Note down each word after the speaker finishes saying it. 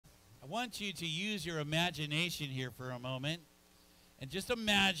want you to use your imagination here for a moment and just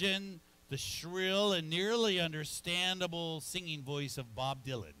imagine the shrill and nearly understandable singing voice of Bob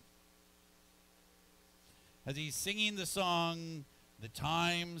Dylan as he's singing the song, "The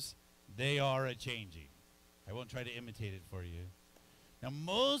Times They Are A-Changing." I won't try to imitate it for you. Now,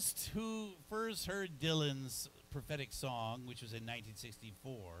 most who first heard Dylan's prophetic song, which was in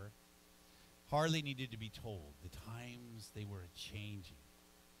 1964, hardly needed to be told. The times they were a-changing.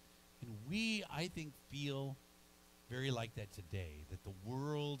 And we, I think, feel very like that today, that the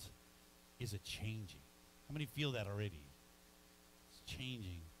world is a-changing. How many feel that already? It's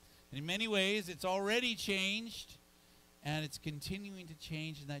changing. And in many ways, it's already changed, and it's continuing to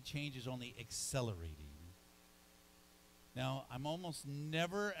change, and that change is only accelerating. Now, I'm almost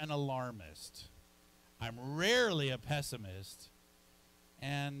never an alarmist. I'm rarely a pessimist,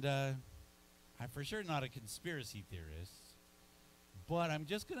 and I'm for sure not a conspiracy theorist. But I'm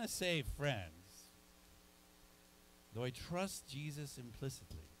just going to say, friends, though I trust Jesus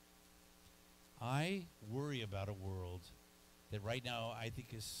implicitly, I worry about a world that right now I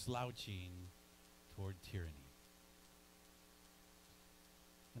think is slouching toward tyranny.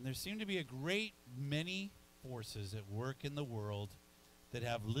 And there seem to be a great many forces at work in the world that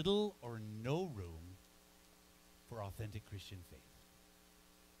have little or no room for authentic Christian faith.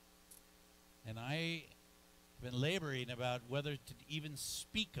 And I have been laboring about whether to even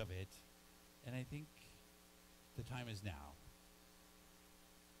speak of it, and I think the time is now.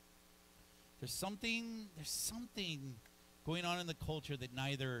 There's something going on in the culture that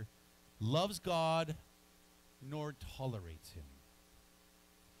neither loves God nor tolerates him.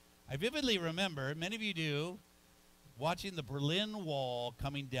 I vividly remember, many of you do, watching the Berlin Wall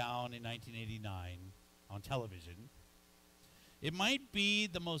coming down in 1989 on television. It might be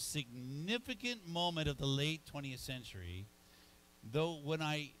the most significant moment of the late 20th century, though when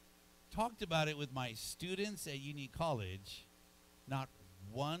I talked about it with my students at Union College, not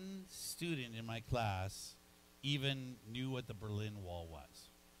one student in my class even knew what the Berlin Wall was,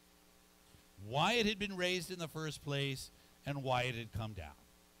 why it had been raised in the first place, and why it had come down.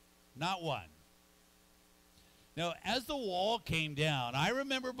 Not one. Now, as the wall came down, I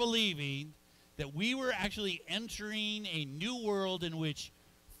remember believing that we were actually entering a new world in which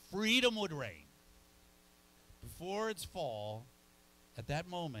freedom would reign. Before its fall, at that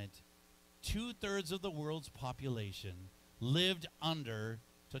moment, 2/3 of the world's population lived under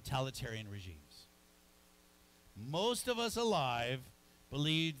totalitarian regimes. Most of us alive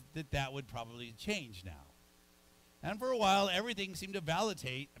believed that that would probably change now. And for a while, everything seemed to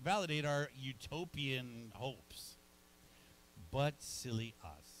validate our utopian hopes. But silly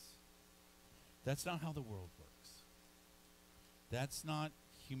us. That's not how the world works. That's not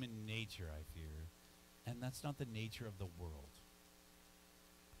human nature, I fear. And that's not the nature of the world.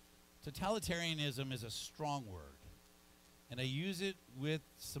 Totalitarianism is a strong word. And I use it with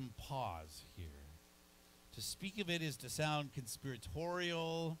some pause here. To speak of it is to sound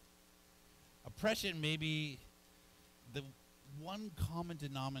conspiratorial. Oppression may be the one common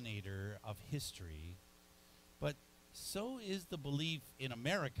denominator of history, but so is the belief in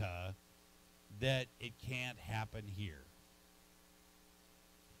America that it can't happen here.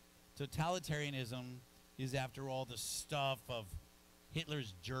 Totalitarianism is, after all, the stuff of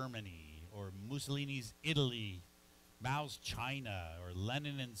Hitler's Germany or Mussolini's Italy, Mao's China, or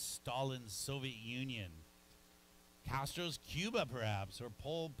Lenin and Stalin's Soviet Union, Castro's Cuba, perhaps, or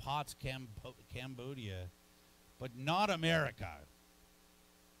Pol Pot's Cambodia, but not America.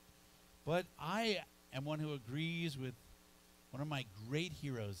 But I am one who agrees with one of my great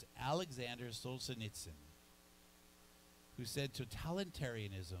heroes, Alexander Solzhenitsyn, who said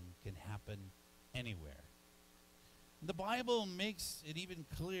totalitarianism can happen anywhere. And the Bible makes it even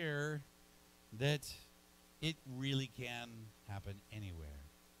clear that it really can happen anywhere.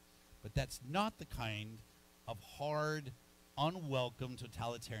 But that's not the kind of hard, unwelcome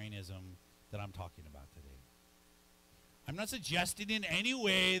totalitarianism that I'm talking about today. I'm not suggesting in any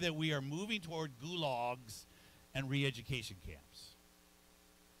way that we are moving toward gulags and re-education camps.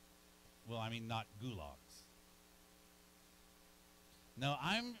 Well, I mean, not gulags. No,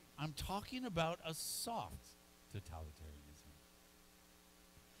 I'm talking about a soft totalitarianism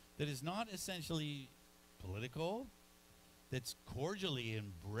that is not essentially political, that's cordially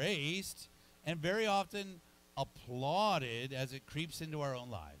embraced and very often applauded as it creeps into our own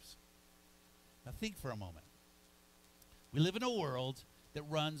lives. Now think for a moment. We live in a world that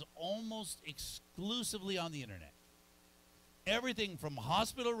runs almost exclusively on the internet. Everything from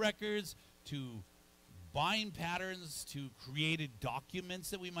hospital records to buying patterns to created documents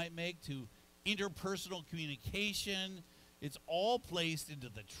that we might make to interpersonal communication It's all placed into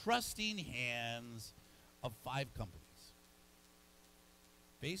the trusting hands of 5 companies: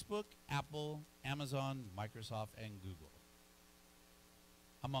 Facebook, Apple, Amazon, Microsoft, and Google,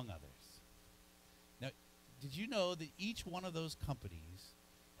 among others. Now, did you know that each one of those companies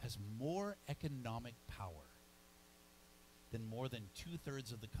has more economic power than more than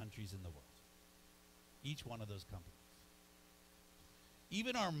 2/3 of the countries in the world? Each one of those companies.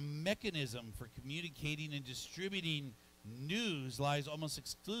 Even our mechanism for communicating and distributing news lies almost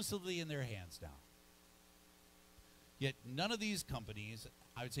exclusively in their hands now. Yet none of these companies,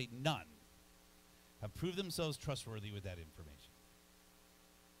 I would say none, have proved themselves trustworthy with that information.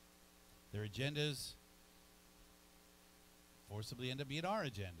 Their agendas forcibly end up being our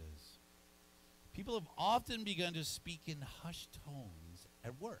agendas. People have often begun to speak in hushed tones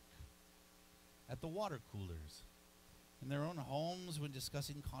at work, at the water coolers, in their own homes when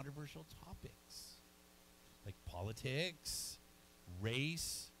discussing controversial topics like politics,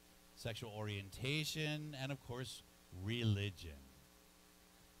 race, sexual orientation, and of course, religion.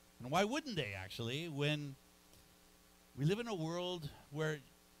 And why wouldn't they, actually, when we live in a world where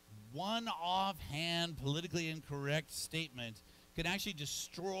one offhand politically incorrect statement can actually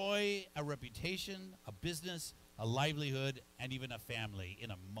destroy a reputation, a business, a livelihood, and even a family in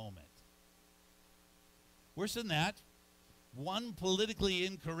a moment? Worse than that, one politically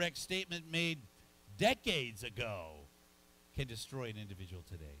incorrect statement made decades ago can destroy an individual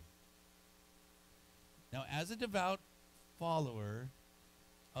today. Now, as a devout follower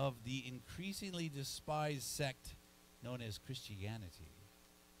of the increasingly despised sect known as Christianity,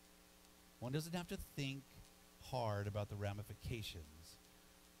 one doesn't have to think hard about the ramifications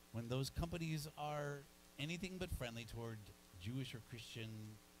when those companies are anything but friendly toward Jewish or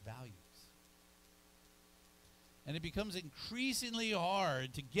Christian values. And it becomes increasingly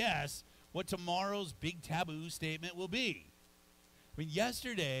hard to guess what tomorrow's big taboo statement will be. I mean,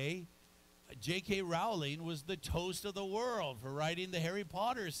 yesterday, J.K. Rowling was the toast of the world for writing the Harry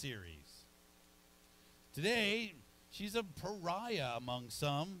Potter series. Today, she's a pariah among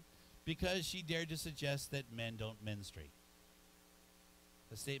some because she dared to suggest that men don't menstruate.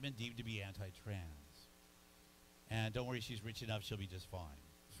 A statement deemed to be anti-trans. And don't worry, she's rich enough, she'll be just fine.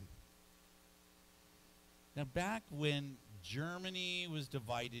 Now, back when Germany was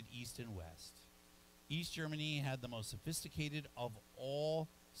divided east and west, East Germany had the most sophisticated of all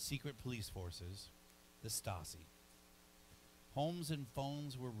secret police forces, the Stasi. Homes and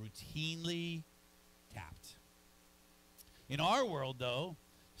phones were routinely tapped. In our world, though,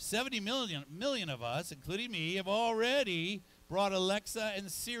 70 million of us, including me, have already brought Alexa and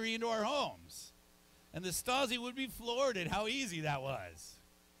Siri into our homes. And the Stasi would be floored at how easy that was.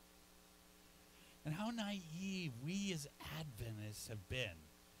 And how naive we as Adventists have been,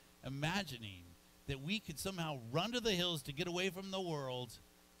 imagining that we could somehow run to the hills to get away from the world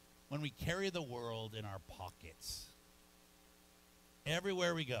when we carry the world in our pockets.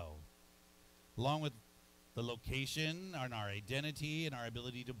 Everywhere we go, along with the location and our identity and our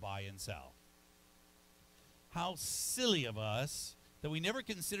ability to buy and sell. How silly of us that we never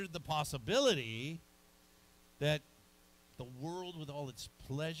considered the possibility that the world with all its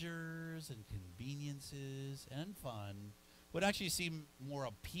pleasures and conveniences and fun would actually seem more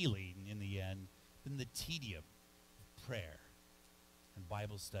appealing in the end than the tedium of prayer and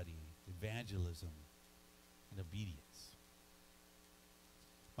Bible study, evangelism, and obedience.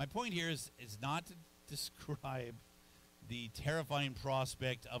 My point here is not to describe the terrifying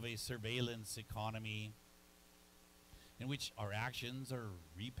prospect of a surveillance economy in which our actions are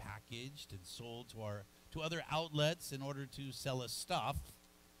repackaged and sold to other outlets in order to sell us stuff,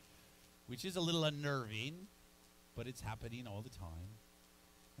 which is a little unnerving, but it's happening all the time.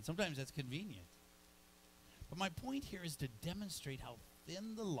 And sometimes that's convenient. But my point here is to demonstrate how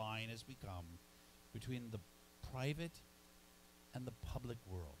thin the line has become between the private and the public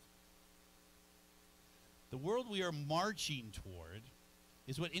world. The world we are marching toward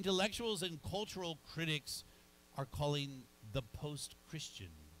is what intellectuals and cultural critics are calling the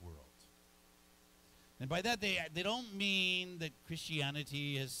post-Christian world. And by that, they don't mean that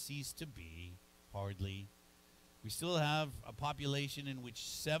Christianity has ceased to be, hardly. We still have a population in which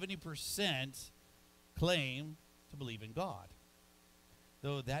 70% claim to believe in God,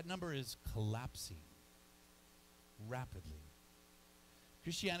 though that number is collapsing rapidly.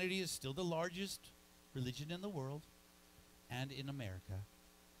 Christianity is still the largest religion in the world and in America,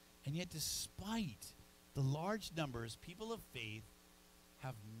 and yet despite the large numbers, people of faith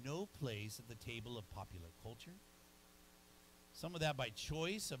have no place at the table of popular culture. Some of that by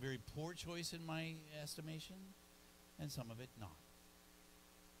choice, a very poor choice in my estimation, and some of it not.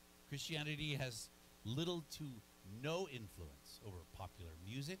 Christianity has little to no influence over popular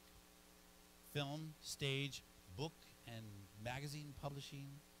music, film, stage, book and magazine publishing,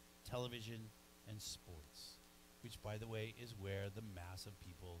 television, and sports, which, by the way, is where the mass of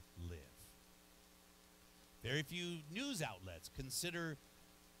people live. Very few news outlets consider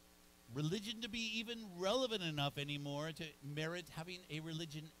religion to be even relevant enough anymore to merit having a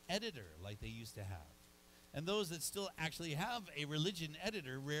religion editor like they used to have. And those that still actually have a religion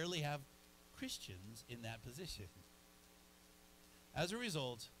editor rarely have Christians in that position. As a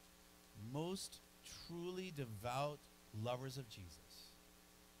result, most truly devout lovers of Jesus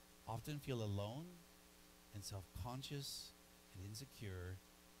often feel alone and self-conscious and insecure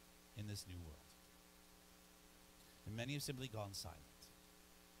in this new world. And many have simply gone silent,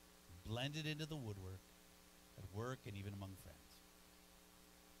 blended into the woodwork, at work, and even among friends.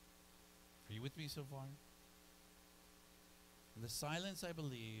 Are you with me so far? And the silence, I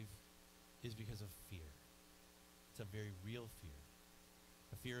believe, is because of fear. It's a very real fear.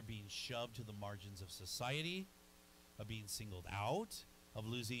 A fear of being shoved to the margins of society, of being singled out, of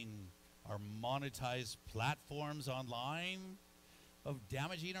losing our monetized platforms online, of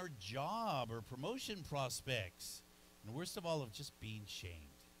damaging our job or promotion prospects, and worst of all, of just being shamed.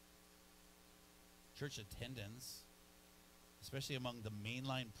 Church attendance, especially among the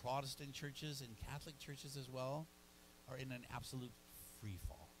mainline Protestant churches and Catholic churches as well, are in an absolute free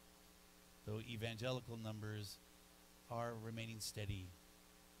fall, though evangelical numbers are remaining steady.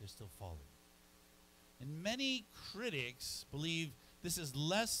 They're still falling. And many critics believe this is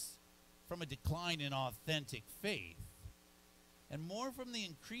less from a decline in authentic faith and more from the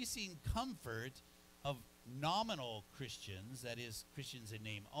increasing comfort of nominal Christians, that is, Christians in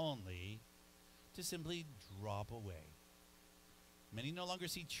name only, to simply drop away. Many no longer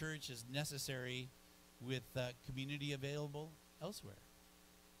see church as necessary with community available elsewhere.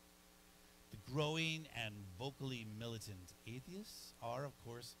 The growing and vocally militant atheists are, of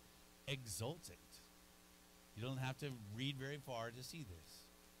course, exultant. You don't have to read very far to see this.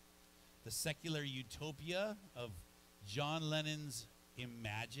 The secular utopia of John Lennon's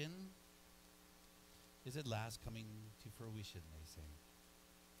Imagine is at last coming to fruition, they say.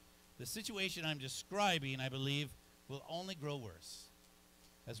 The situation I'm describing, I believe, will only grow worse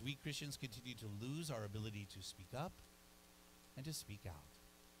as we Christians continue to lose our ability to speak up and to speak out.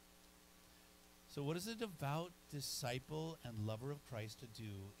 So what is a devout disciple and lover of Christ to do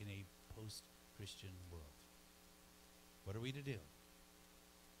in a post-Christian world? What are we to do?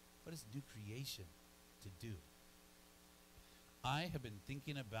 What is new creation to do? I have been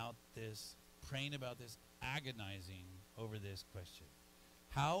thinking about this, praying about this, agonizing over this question.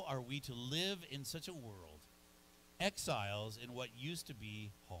 How are we to live in such a world, exiles in what used to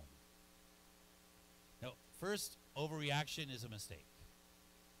be home? Now, first, overreaction is a mistake.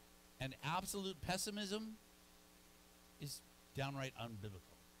 And absolute pessimism is downright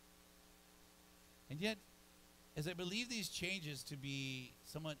unbiblical. And yet, as I believe these changes to be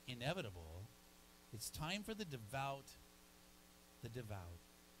somewhat inevitable, it's time for the devout, to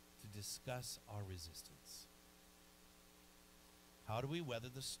discuss our resistance. How do we weather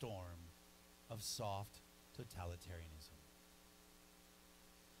the storm of soft totalitarianism?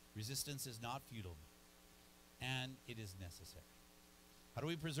 Resistance is not futile, and it is necessary. How do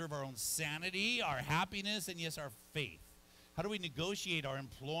we preserve our own sanity, our happiness, and yes, our faith? How do we negotiate our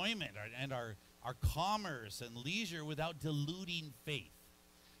employment and our commerce and leisure without diluting faith?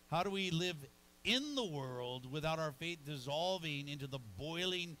 How do we live in the world without our faith dissolving into the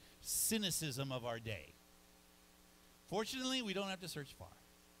boiling cynicism of our day? Fortunately, we don't have to search far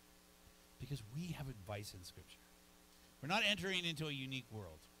because we have advice in Scripture. We're not entering into a unique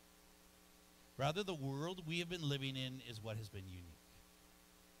world. Rather, the world we have been living in is what has been unique.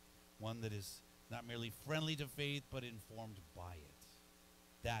 One that is not merely friendly to faith, but informed by it.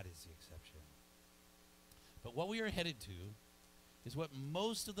 That is the exception. But what we are headed to is what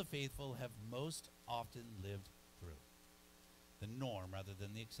most of the faithful have most often lived through. The norm rather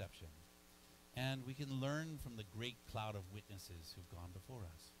than the exception. And we can learn from the great cloud of witnesses who've gone before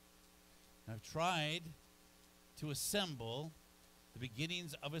us. And I've tried to assemble the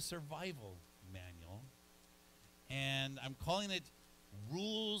beginnings of a survival manual, and I'm calling it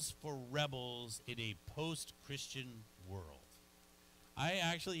Rules for Rebels in a Post-Christian World. I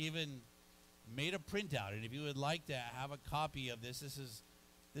actually even made a printout, and if you would like to have a copy of this,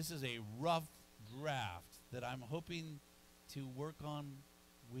 this is a rough draft that I'm hoping to work on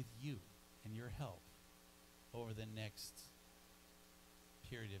with you and your help over the next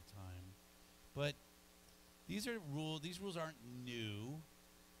period of time. But these rules aren't new,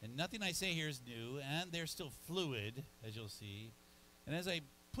 and nothing I say here is new, and they're still fluid, as you'll see. And as I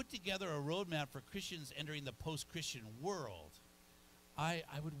put together a roadmap for Christians entering the post-Christian world, I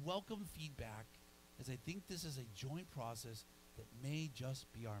would welcome feedback, as I think this is a joint process that may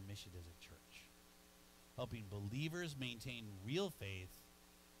just be our mission as a church, helping believers maintain real faith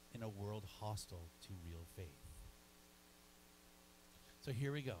in a world hostile to real faith. So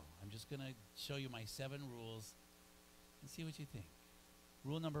here we go. I'm just going to show you my 7 rules and see what you think.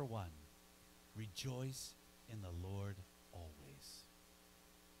 Rule number 1, rejoice in the Lord always.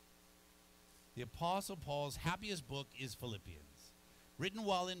 The Apostle Paul's happiest book is Philippians, written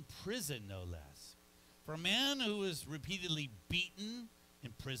while in prison, no less. For a man who was repeatedly beaten,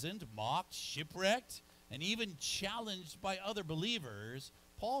 imprisoned, mocked, shipwrecked, and even challenged by other believers,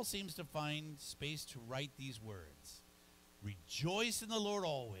 Paul seems to find space to write these words. Rejoice in the Lord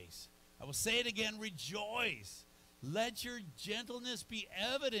always. I will say it again, rejoice. Let your gentleness be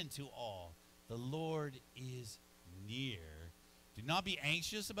evident to all. The Lord is near. Do not be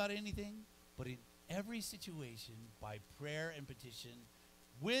anxious about anything, but in every situation, by prayer and petition,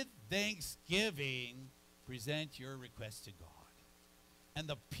 with thanksgiving, present your request to God. And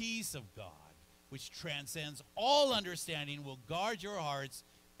the peace of God, which transcends all understanding, will guard your hearts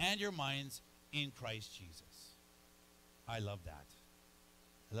and your minds in Christ Jesus. I love that.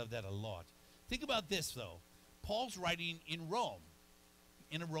 I love that a lot. Think about this, though. Paul's writing in Rome,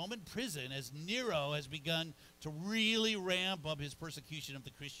 in a Roman prison, as Nero has begun to really ramp up his persecution of the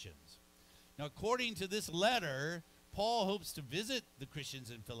Christians. Now, according to this letter, Paul hopes to visit the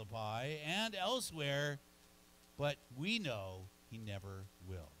Christians in Philippi and elsewhere, but we know he never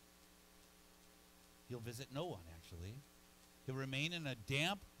will. He'll visit no one, actually. He'll remain in a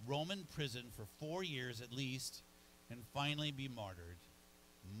damp Roman prison for 4 years at least, and finally be martyred,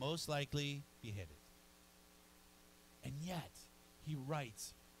 most likely beheaded. And yet, he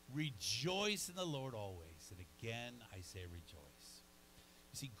writes, rejoice in the Lord always. And again, I say rejoice.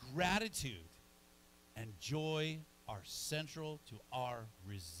 You see, gratitude and joy are central to our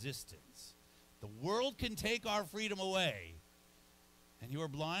resistance. The world can take our freedom away, and you are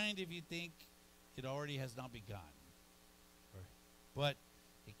blind if you think it already has not begun. But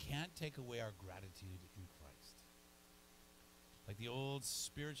it can't take away our gratitude in Christ. Like the old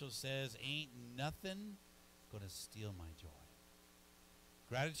spiritual says, ain't nothing going to steal my joy.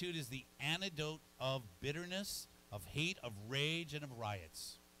 Gratitude is the antidote of bitterness, of hate, of rage, and of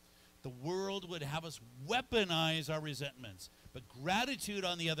riots. The world would have us weaponize our resentments, but gratitude,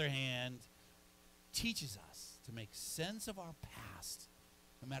 on the other hand, teaches us to make sense of our past,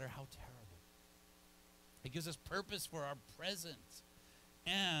 no matter how terrible. It gives us purpose for our present,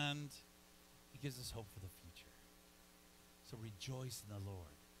 and it gives us hope for the future. So rejoice in the Lord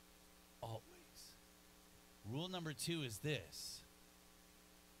always. Rule number 2 is this: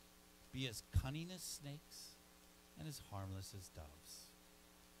 be as cunning as snakes and as harmless as doves.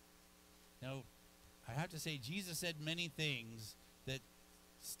 Now, I have to say, Jesus said many things that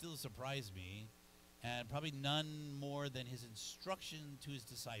still surprise me, and probably none more than his instruction to his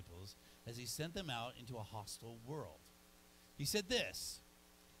disciples as he sent them out into a hostile world. He said this: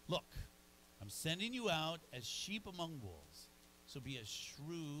 look, I'm sending you out as sheep among wolves, so be as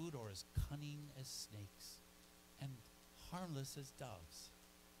shrewd or as cunning as snakes and harmless as doves.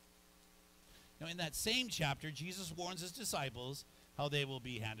 Now, in that same chapter, Jesus warns his disciples how they will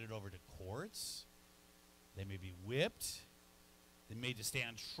be handed over to courts. They may be whipped. They may to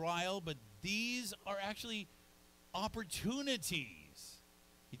stand trial, but these are actually opportunities,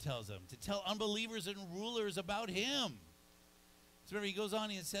 he tells them, to tell unbelievers and rulers about him. So he goes on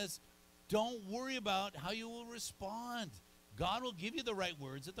and says, don't worry about how you will respond. God will give you the right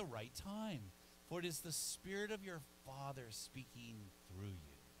words at the right time, for it is the Spirit of your Father speaking through you.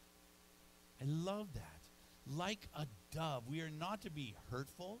 I love that. Like a dove, we are not to be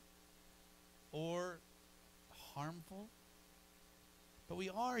hurtful or harmful, but we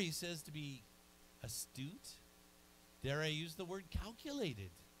are, he says, to be astute. Dare I use the word calculated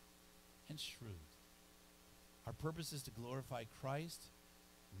and shrewd. Our purpose is to glorify Christ,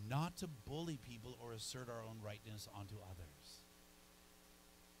 not to bully people or assert our own rightness onto others.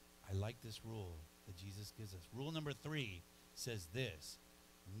 I like this rule that Jesus gives us. Rule number 3 says this: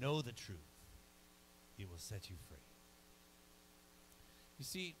 know the truth. It will set you free. You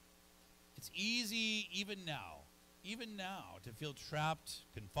see, it's easy even now to feel trapped,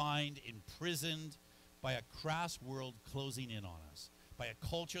 confined, imprisoned by a crass world closing in on us, by a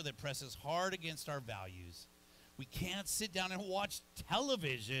culture that presses hard against our values. We can't sit down and watch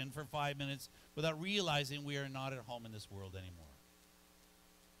television for 5 minutes without realizing we are not at home in this world anymore.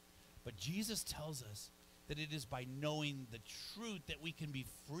 But Jesus tells us that it is by knowing the truth that we can be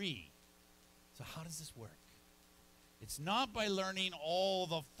free. So how does this work? It's not by learning all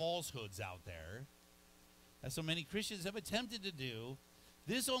the falsehoods out there, as so many Christians have attempted to do.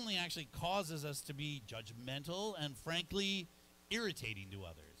 This only actually causes us to be judgmental and, frankly, irritating to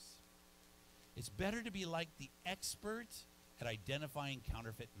others. It's better to be like the expert at identifying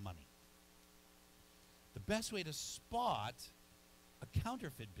counterfeit money. The best way to spot a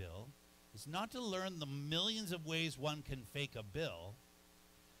counterfeit bill is not to learn the millions of ways one can fake a bill,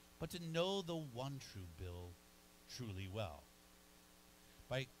 but to know the one true bill truly well.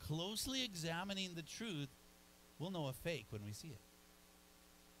 By closely examining the truth, we'll know a fake when we see it.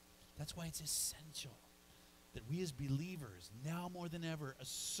 That's why it's essential that we as believers, now more than ever,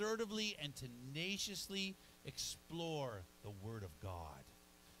 assertively and tenaciously explore the Word of God.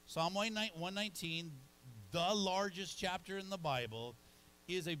 Psalm 119, the largest chapter in the Bible,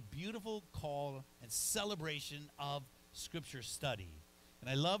 is a beautiful call and celebration of Scripture study. And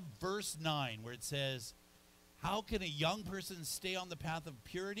I love verse 9 where it says, how can a young person stay on the path of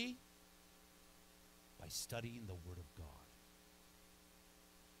purity? By studying the Word of God.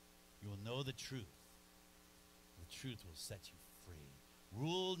 You will know the truth. The truth will set you free.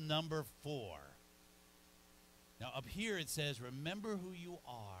 Rule number 4. Now up here it says, remember who you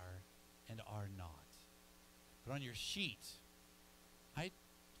are and are not. But on your sheet, I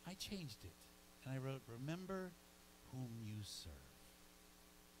changed it. And I wrote, remember whom you serve.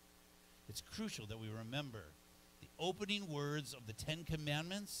 It's crucial that we remember the opening words of the 10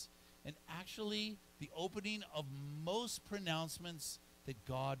 Commandments and actually the opening of most pronouncements that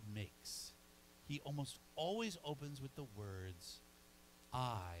God makes. He almost always opens with the words,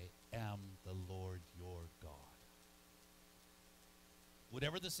 I am the Lord your God.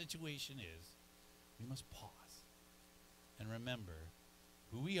 Whatever the situation is, we must pause and remember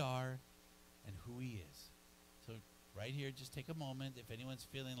who we are and who he is. So right here, just take a moment. If anyone's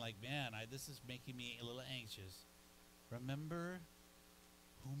feeling like, man, this is making me a little anxious, remember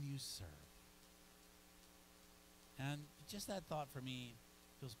whom you serve. And just that thought for me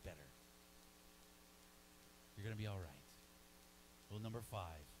feels better. You're going to be all right. Rule number 5.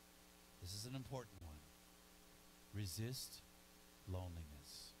 This is an important one. Resist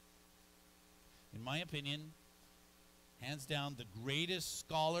loneliness. In my opinion, hands down, the greatest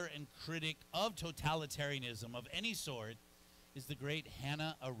scholar and critic of totalitarianism of any sort is the great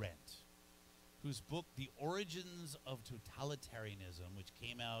Hannah Arendt, whose book, The Origins of Totalitarianism, which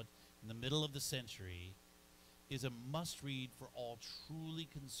came out in the middle of the century, is a must-read for all truly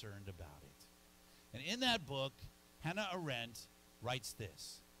concerned about it. And in that book, Hannah Arendt writes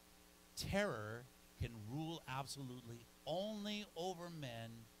this: terror can rule absolutely only over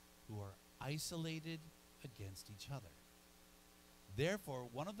men who are isolated against each other. Therefore,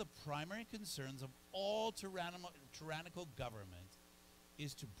 one of the primary concerns of all tyrannical government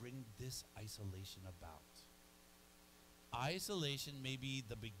is to bring this isolation about. Isolation may be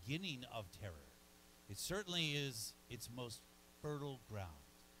the beginning of terror. It certainly is its most fertile ground.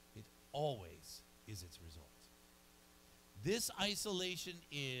 It always is its result. This isolation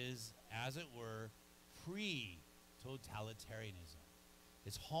is, as it were, pre-totalitarianism.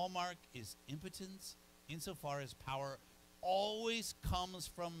 Its hallmark is impotence, insofar as power always comes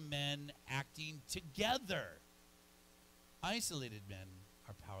from men acting together. Isolated men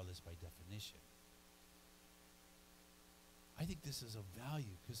are powerless by definition. I think this is of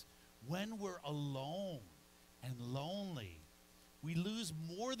value because when we're alone and lonely, we lose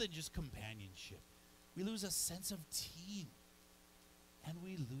more than just companionship. We lose a sense of team, and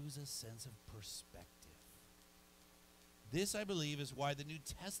we lose a sense of perspective. This, I believe, is why the New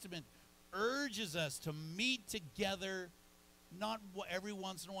Testament urges us to meet together, not every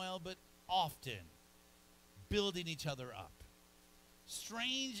once in a while, but often, building each other up.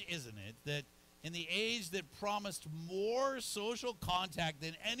 Strange, isn't it, that in the age that promised more social contact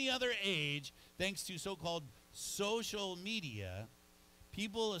than any other age, thanks to so-called social media,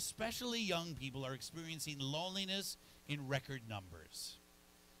 people, especially young people, are experiencing loneliness in record numbers.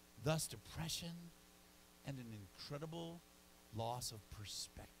 Thus, depression and an incredible loss of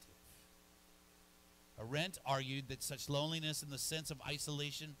perspective. Arendt argued that such loneliness in the sense of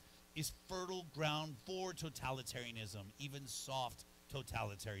isolation is fertile ground for totalitarianism, even soft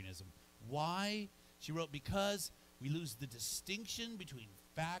totalitarianism. Why? She wrote, because we lose the distinction between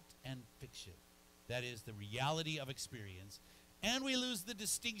fact and fiction. That is, the reality of experience. And we lose the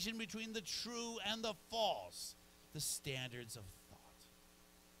distinction between the true and the false, the standards of thought.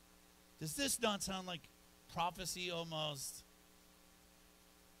 Does this not sound like prophecy almost?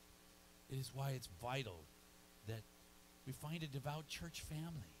 It is why it's vital that we find a devout church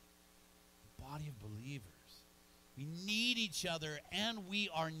family, a body of believers. We need each other and we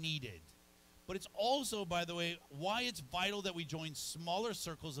are needed. But it's also, by the way, why it's vital that we join smaller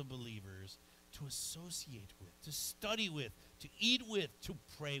circles of believers to associate with, to study with, to eat with, to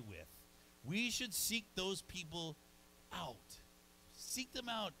pray with. We should seek those people out. Seek them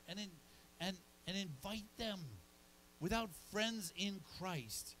out and invite them. Without friends in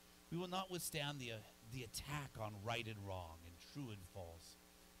Christ, we will not withstand the attack on right and wrong and true and false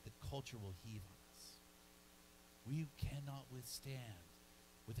that culture will heave on us. We cannot withstand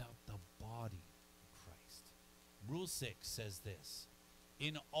without the body of Christ. Rule 6 says this: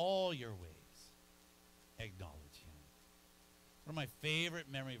 in all your ways, acknowledge him. One of my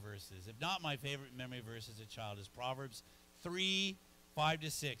favorite memory verses, if not my favorite memory verse as a child, is Proverbs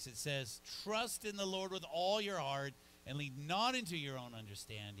 3:5-6. It says, trust in the Lord with all your heart and lean not into your own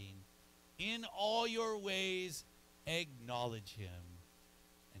understanding. In all your ways, acknowledge him,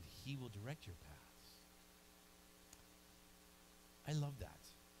 and he will direct your paths. I love that.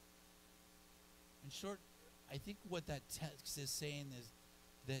 In short, I think what that text is saying is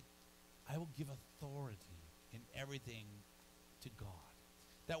that I will give authority in everything to God.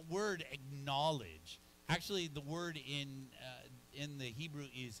 That word acknowledge, actually the word in the Hebrew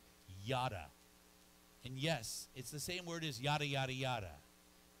is yada. And yes, it's the same word as yada, yada, yada.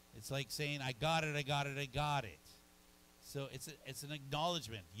 It's like saying, I got it, I got it, I got it. So it's an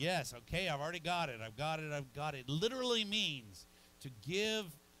acknowledgement. Yes, okay, I've already got it, I've got it, I've got it. Literally means to give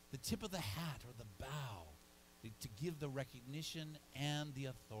the tip of the hat or the bow, to give the recognition and the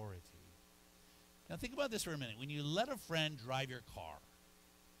authority. Now think about this for a minute. When you let a friend drive your car,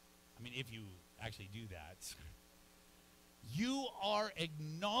 I mean, if you actually do that, you are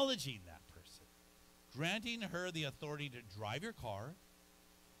acknowledging that person, granting her the authority to drive your car,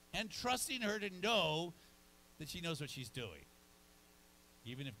 and trusting her to know that she knows what she's doing,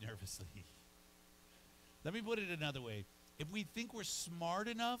 even if nervously. Let me put it another way. If we think we're smart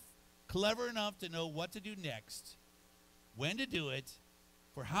enough, clever enough to know what to do next, when to do it,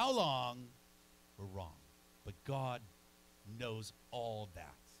 for how long, we're wrong. But God knows all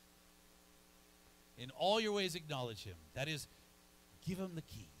that. In all your ways, acknowledge him. That is, give him the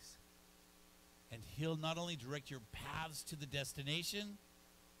keys. And he'll not only direct your paths to the destination,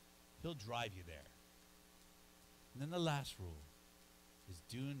 he'll drive you there. And then the last rule is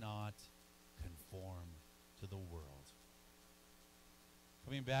do not conform to the world.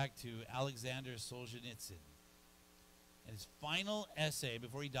 Coming back to Alexander Solzhenitsyn, and his final essay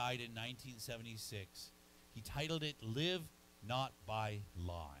before he died in 1976, he titled it, Live Not by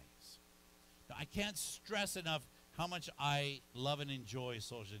Lies. Now, I can't stress enough how much I love and enjoy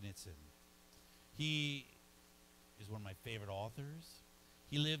Solzhenitsyn. He is one of my favorite authors.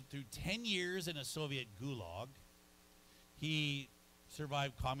 He lived through 10 years in a Soviet gulag. He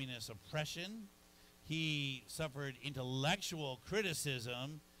survived communist oppression. He suffered intellectual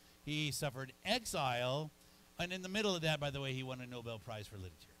criticism. He suffered exile. And in the middle of that, by the way, he won a Nobel Prize for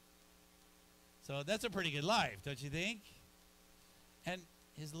Literature. So that's a pretty good life, don't you think? And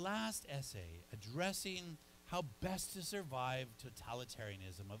his last essay, addressing how best to survive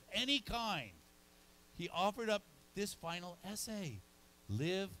totalitarianism of any kind, he offered up this final essay,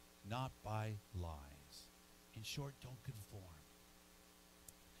 Live Not by Lies. In short, don't conform.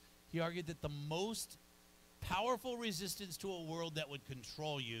 He argued that the most powerful resistance to a world that would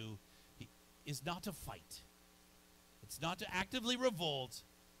control you is not to fight. It's not to actively revolt,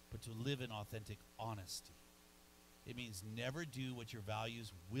 but to live in authentic honesty. It means never do what your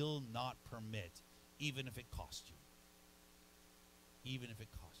values will not permit, even if it costs you. Even if it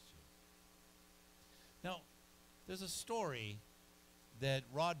costs you. Now, there's a story that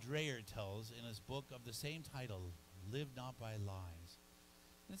Rod Dreher tells in his book of the same title, Live Not by Lies.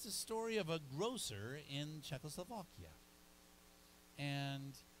 And it's a story of a grocer in Czechoslovakia.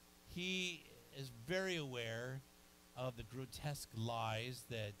 And he is very aware of the grotesque lies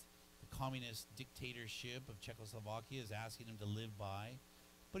that the communist dictatorship of Czechoslovakia is asking him to live by.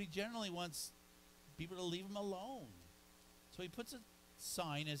 But he generally wants people to leave him alone. So he puts a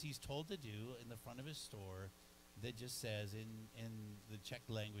sign, as he's told to do, in the front of his store that just says in the Czech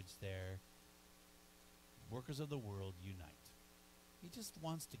language there, workers of the world, unite. He just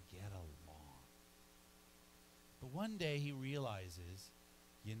wants to get along. But one day he realizes,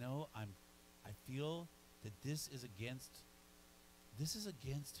 you know, I feel that this is against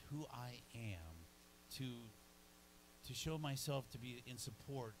who I am to show myself to be in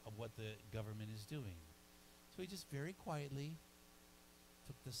support of what the government is doing. So he just very quietly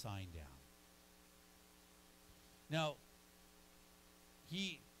took the sign down. Now,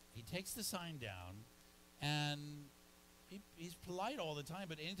 he takes the sign down, and he's polite all the time,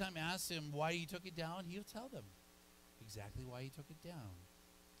 but anytime I ask him why he took it down, he'll tell them exactly why he took it down.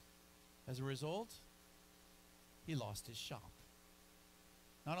 As a result, he lost his shop.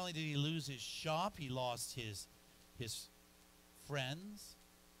 Not only did he lose his shop, he lost his friends,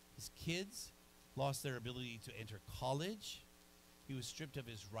 his kids, lost their ability to enter college. He was stripped of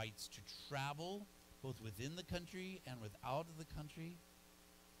his rights to travel, both within the country and without of the country.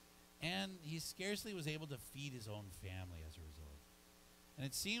 And he scarcely was able to feed his own family as a result. And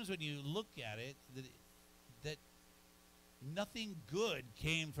it seems when you look at it that nothing good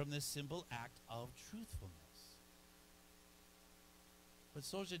came from this simple act of truthfulness. But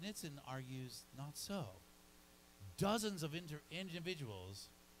Solzhenitsyn argues not so. Dozens of individuals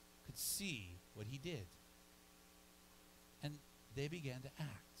could see what he did. And they began to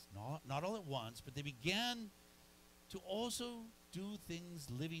act. Not all at once, but they began to also do things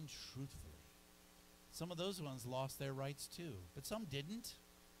living truthfully. Some of those ones lost their rights too, but some didn't.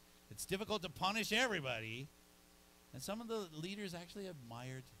 It's difficult to punish everybody. And some of the leaders actually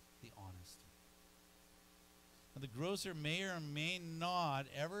admired the honesty. Now, the grocer may or may not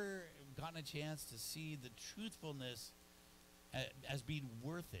ever gotten a chance to see the truthfulness as being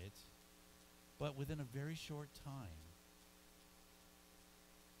worth it, but within a very short time,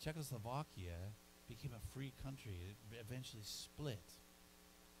 Czechoslovakia became a free country. It eventually split.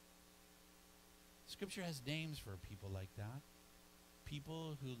 Scripture has names for people like that.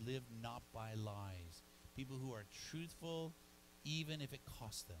 People who live not by lies. People who are truthful even if it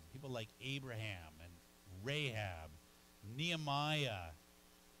costs them. People like Abraham and Rahab, Nehemiah,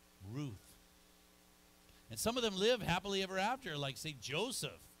 Ruth. And some of them live happily ever after, like, say,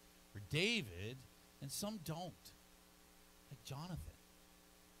 Joseph or David, and some don't, like Jonathan.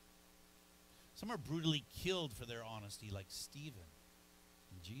 Some are brutally killed for their honesty, like Stephen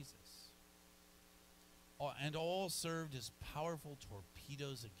and Jesus. And all served as powerful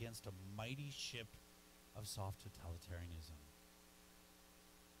torpedoes against a mighty ship of soft totalitarianism.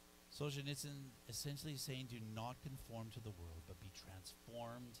 Solzhenitsyn essentially is saying, do not conform to the world, but be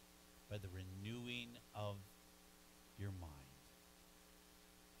transformed by the renewing of your mind.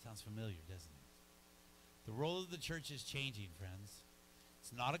 Sounds familiar, doesn't it? The role of the church is changing, friends.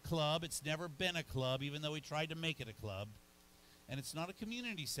 It's not a club. It's never been a club, even though we tried to make it a club. And it's not a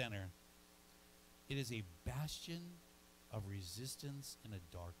community center. It is a bastion of resistance in a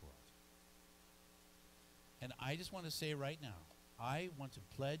dark world. And I just want to say right now, I want to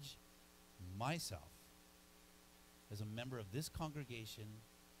pledge myself as a member of this congregation,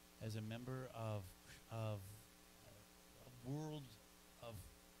 as a member of a world of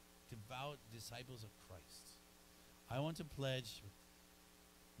devout disciples of Christ. I want to pledge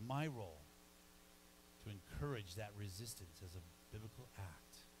my role to encourage that resistance as a biblical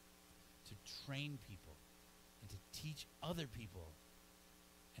act, to train people and to teach other people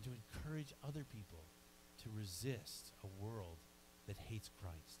and to encourage other people to resist a world that hates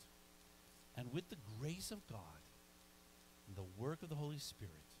Christ. And with the grace of God and the work of the Holy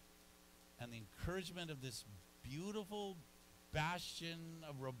Spirit and the encouragement of this beautiful bastion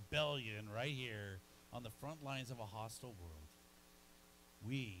of rebellion right here on the front lines of a hostile world,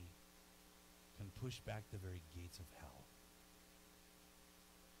 we can push back the very gates of hell.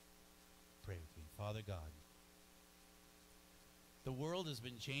 Pray with me. Father God, the world has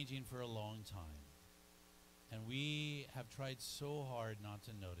been changing for a long time, and we have tried so hard not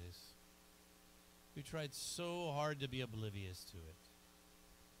to notice. We tried so hard to be oblivious to it.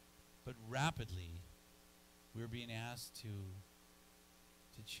 But rapidly, we're being asked to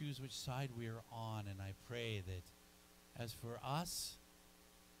choose which side we are on, and I pray that as for us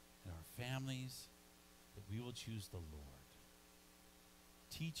and our families, that we will choose the Lord.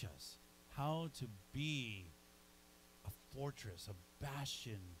 Teach us how to be a fortress, a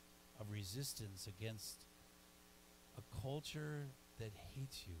bastion of resistance against a culture that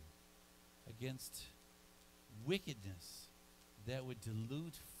hates you, against wickedness that would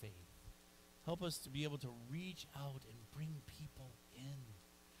dilute faith. Help us to be able to reach out and bring people in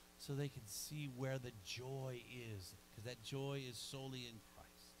so they can see where the joy is, because that joy is solely in Christ.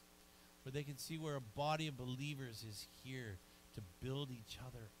 Where they can see where a body of believers is here to build each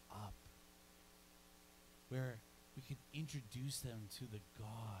other up. Where we can introduce them to the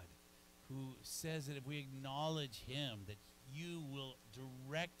God who says that if we acknowledge him, that you will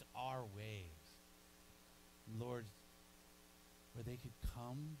direct our ways. Lord, where they could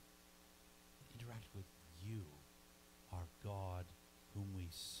come and interact with you, our God, whom we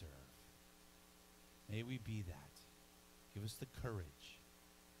serve. May we be that. Give us the courage.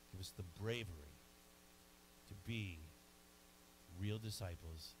 Give us the bravery to be real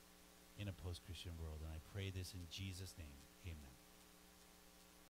disciples in a post-Christian world. And I pray this in Jesus' name. Amen.